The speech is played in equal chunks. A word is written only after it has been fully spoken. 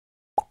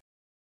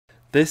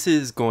This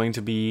is going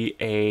to be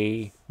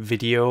a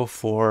video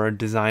for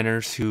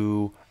designers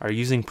who are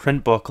using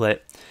Print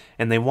Booklet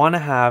and they want to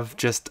have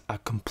just a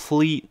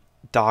complete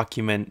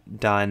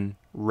document done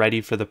ready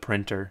for the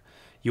printer.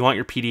 You want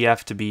your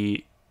PDF to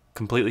be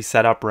completely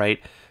set up right.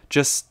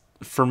 Just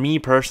for me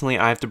personally,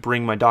 I have to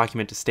bring my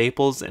document to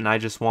Staples and I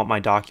just want my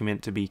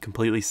document to be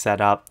completely set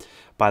up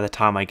by the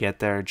time I get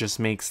there. It just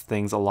makes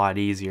things a lot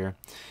easier.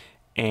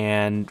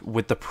 And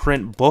with the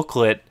Print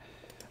Booklet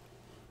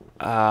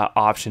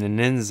option in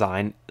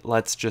InDesign,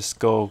 let's just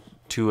go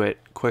to it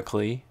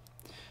quickly.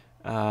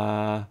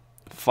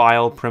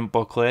 File, Print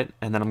Booklet,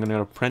 and then I'm going to go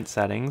to Print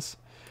Settings.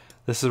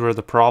 This is where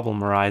the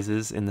problem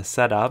arises in the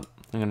setup.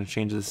 I'm going to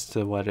change this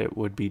to what it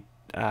would be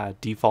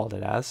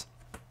defaulted as.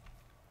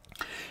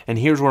 And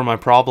here's where my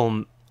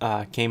problem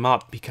came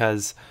up,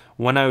 because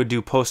when I would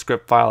do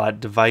postscript file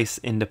at device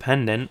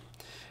independent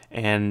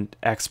and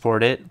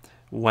export it,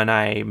 when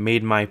I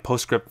made my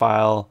postscript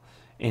file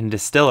in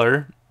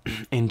distiller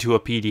into a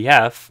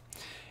PDF,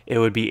 it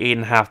would be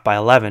 8.5 by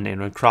 11 and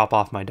it would crop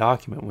off my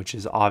document, which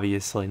is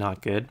obviously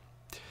not good.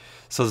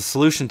 So the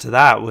solution to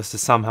that was to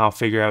somehow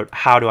figure out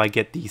how do I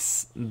get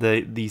these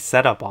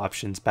setup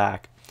options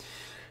back.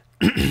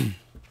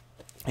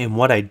 And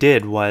what I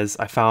did was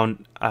I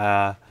found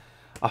a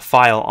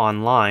file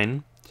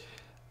online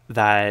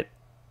that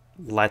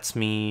lets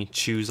me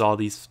choose all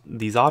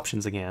these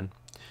options again.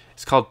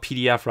 It's called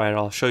PDF Writer.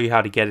 I'll show you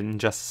how to get it in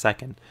just a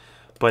second.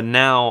 But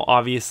now,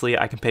 obviously,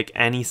 I can pick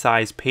any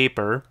size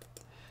paper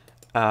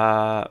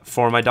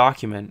for my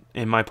document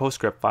in my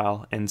postscript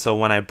file. And so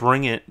when I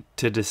bring it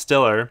to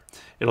distiller,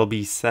 it'll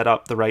be set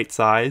up the right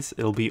size,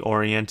 it'll be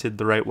oriented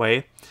the right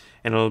way,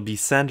 and it'll be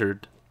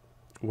centered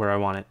where I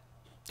want it.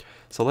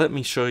 So let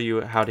me show you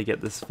how to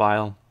get this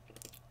file.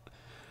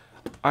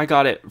 I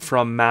got it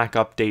from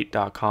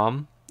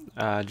macupdate.com.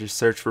 Just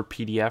search for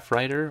PDF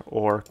Writer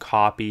or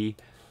copy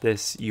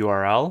this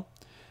URL.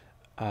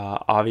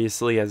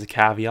 Obviously, as a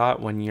caveat,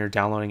 when you're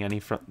downloading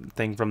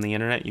anything from the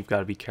internet, you've got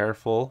to be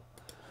careful.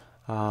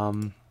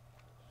 And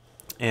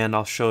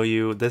I'll show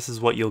you, this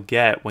is what you'll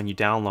get when you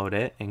download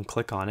it and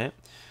click on it.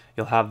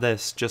 You'll have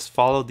this. Just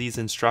follow these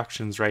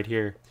instructions right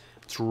here.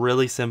 It's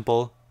really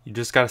simple. You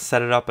just got to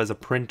set it up as a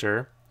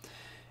printer.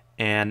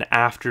 And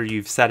after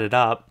you've set it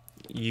up,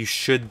 you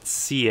should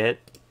see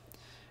it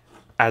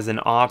as an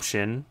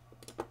option.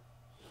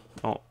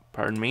 Oh,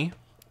 pardon me.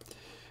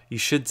 You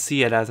should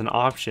see it as an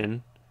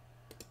option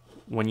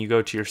when you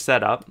go to your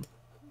setup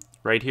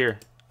right here,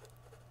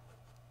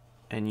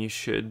 and you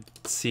should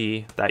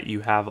see that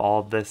you have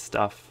all this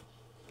stuff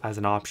as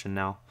an option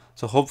now.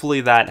 So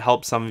hopefully that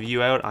helps some of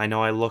you out. I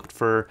know I looked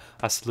for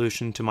a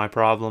solution to my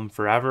problem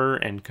forever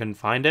and couldn't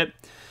find it,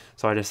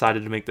 so I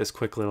decided to make this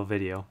quick little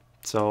video.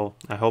 So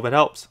I hope it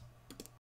helps.